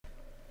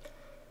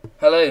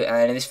Hello,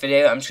 and in this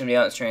video I'm just going to be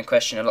answering a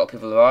question a lot of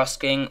people are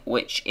asking,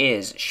 which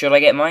is, should I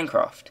get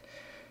Minecraft?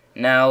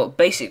 Now,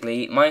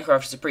 basically,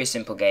 Minecraft is a pretty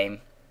simple game,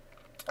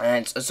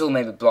 and it's all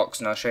made with blocks,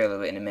 and I'll show you a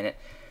little bit in a minute.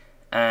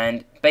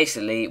 And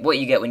basically, what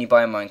you get when you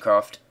buy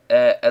Minecraft,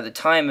 at the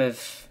time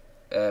of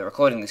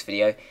recording this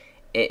video,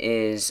 it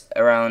is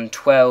around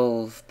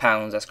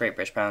 £12, that's Great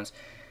British pounds,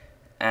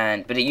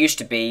 but it used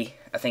to be,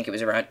 I think it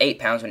was around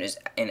 £8 when it was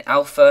in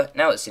alpha.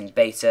 Now it's in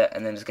beta,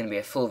 and then there's going to be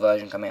a full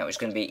version coming out, which is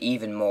going to be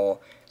even more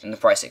than the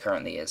price it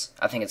currently is.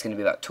 I think it's going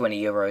to be about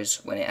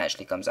 €20 when it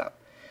actually comes out.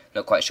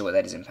 Not quite sure what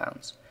that is in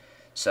pounds.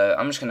 So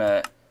I'm just going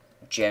to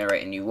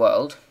generate a new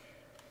world,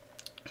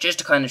 just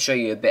to kind of show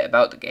you a bit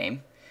about the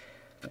game.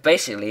 But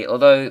basically,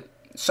 although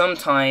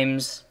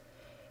sometimes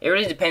it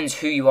really depends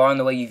who you are and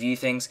the way you view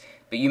things,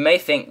 but you may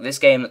think this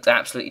game looks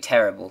absolutely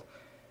terrible,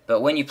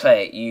 but when you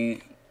play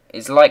it,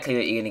 it's likely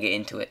that you're going to get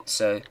into it.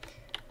 So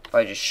if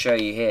I just show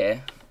you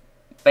here,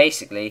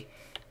 basically,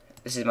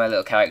 this is my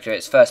little character.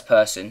 It's first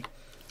person,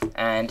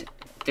 and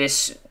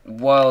this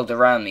world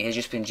around me has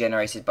just been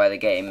generated by the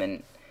game,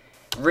 and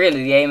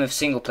really the aim of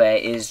single player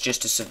is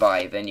just to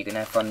survive, and you can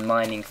have fun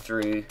mining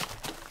through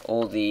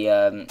all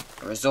the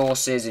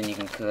resources, and you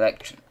can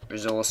collect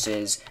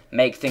resources,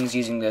 make things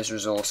using those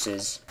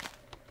resources,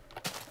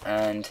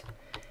 and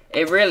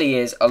it really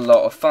is a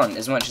lot of fun,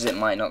 as much as it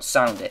might not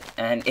sound it.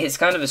 And it's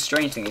kind of a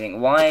strange thing. You think,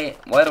 why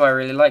do I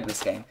really like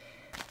this game?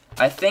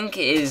 I think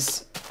it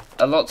is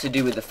a lot to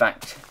do with the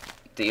fact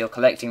that you're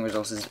collecting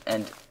resources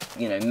and,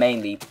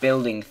 mainly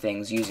building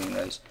things using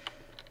those.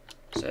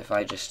 So if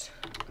I just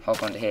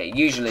hop onto here,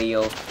 usually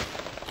you'll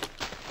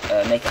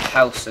make a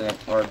house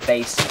or a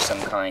base of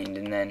some kind,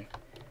 and then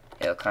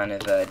it'll kind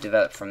of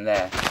develop from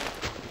there.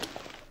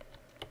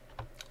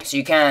 So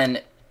you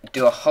can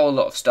do a whole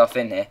lot of stuff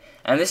in here,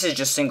 and this is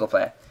just single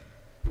player.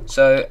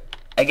 So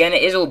again,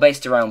 it is all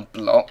based around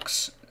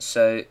blocks,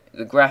 so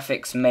the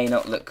graphics may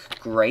not look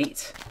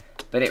great,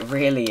 but it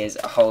really is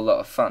a whole lot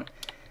of fun.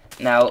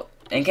 Now,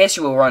 in case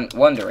you were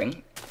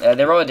wondering,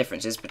 there are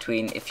differences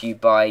between if you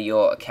buy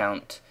your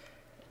account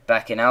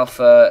back in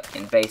alpha,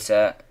 in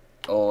beta,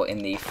 or in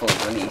the full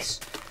release.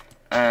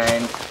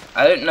 And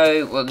I don't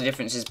know what the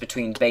differences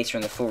between beta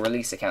and the full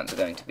release accounts are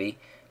going to be,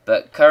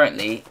 but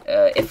currently,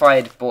 if I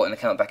had bought an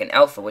account back in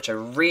alpha, which I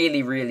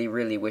really, really,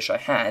 really wish I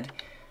had,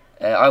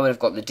 I would have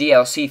got the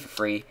DLC for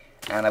free,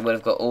 and I would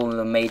have got all of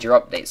the major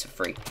updates for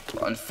free.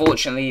 But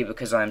unfortunately,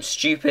 because I'm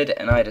stupid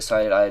and I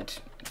decided I'd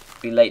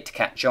be late to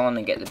catch on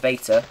and get the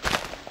beta,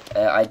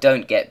 I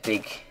don't get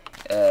big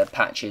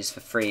patches for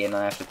free, and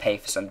I have to pay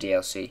for some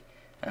DLC.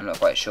 I'm not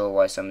quite sure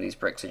why some of these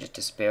bricks are just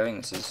disappearing.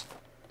 This is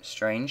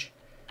strange.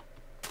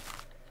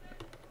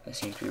 They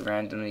seem to be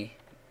randomly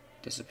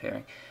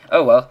disappearing.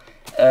 Oh well.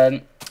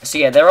 So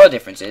yeah, there are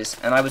differences,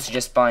 and I would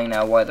suggest buying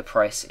now while the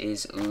price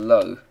is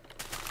low,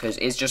 because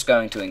it's just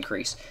going to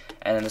increase,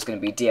 and then there's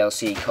going to be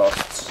DLC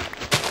costs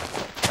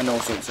and all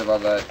sorts of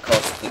other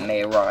costs that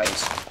may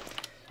arise.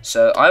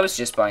 So I would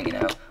suggest buying it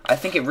now. I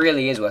think it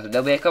really is worth it.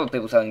 There'll be a couple of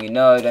people telling you,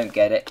 no, don't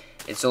get it,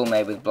 it's all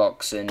made with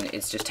blocks and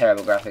it's just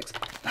terrible graphics.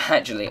 But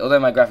actually, although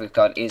my graphics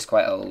card is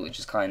quite old, which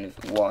is kind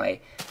of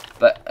why,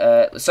 but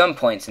at some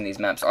points in these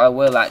maps I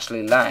will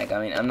actually lag. I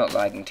mean, I'm not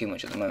lagging too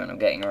much at the moment, I'm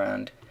getting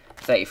around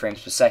 30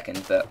 frames per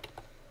second, but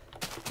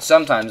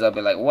sometimes I'll be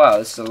like, wow,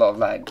 this is a lot of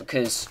lag,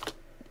 because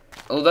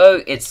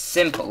although it's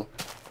simple,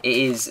 it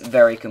is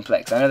very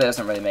complex. I know that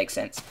doesn't really make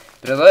sense,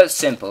 but although it's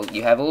simple,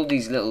 you have all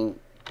these little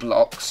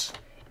blocks.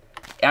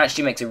 It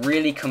actually makes a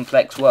really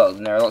complex world,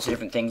 and there are lots of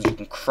different things you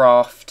can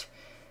craft,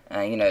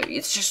 and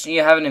it's just,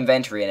 you have an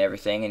inventory and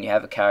everything, and you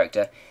have a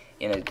character.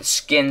 The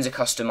skins are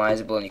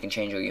customizable, and you can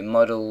change all your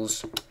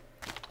models,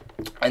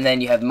 and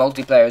then you have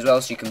multiplayer as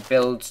well, so you can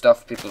build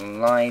stuff for people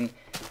online,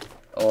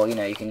 or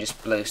you can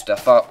just blow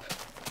stuff up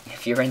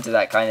if you're into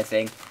that kind of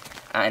thing.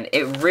 And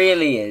it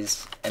really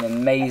is an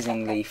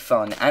amazingly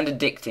fun and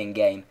addicting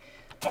game.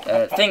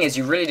 Thing is,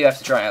 you really do have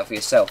to try it out for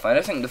yourself. I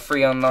don't think the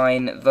free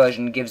online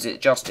version gives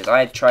it justice. I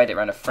had tried it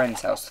around a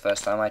friend's house the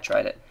first time I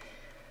tried it.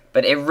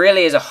 But it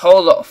really is a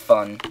whole lot of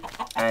fun,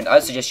 and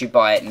I'd suggest you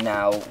buy it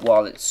now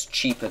while it's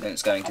cheaper than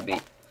it's going to be.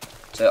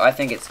 So I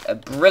think it's a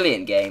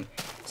brilliant game.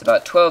 It's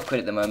about 12 quid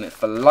at the moment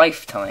for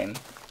lifetime.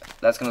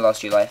 That's going to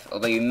last you life,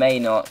 although you may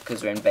not,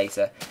 because we're in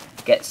beta,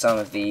 get some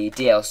of the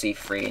DLC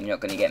free, and you're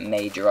not going to get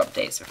major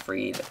updates for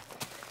free either.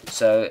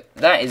 So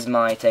that is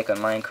my take on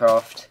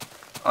Minecraft.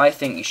 I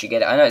think you should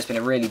get it. I know it's been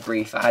a really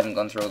brief, I haven't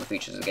gone through all the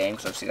features of the game,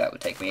 because obviously that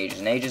would take me ages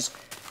and ages.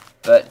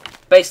 But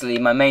basically,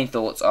 my main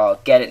thoughts are,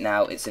 get it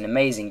now, it's an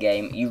amazing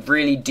game. You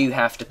really do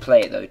have to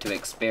play it, though, to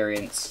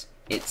experience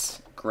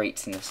its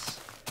greatness.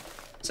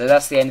 So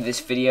that's the end of this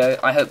video.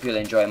 I hope you'll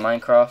enjoy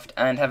Minecraft,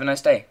 and have a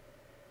nice day.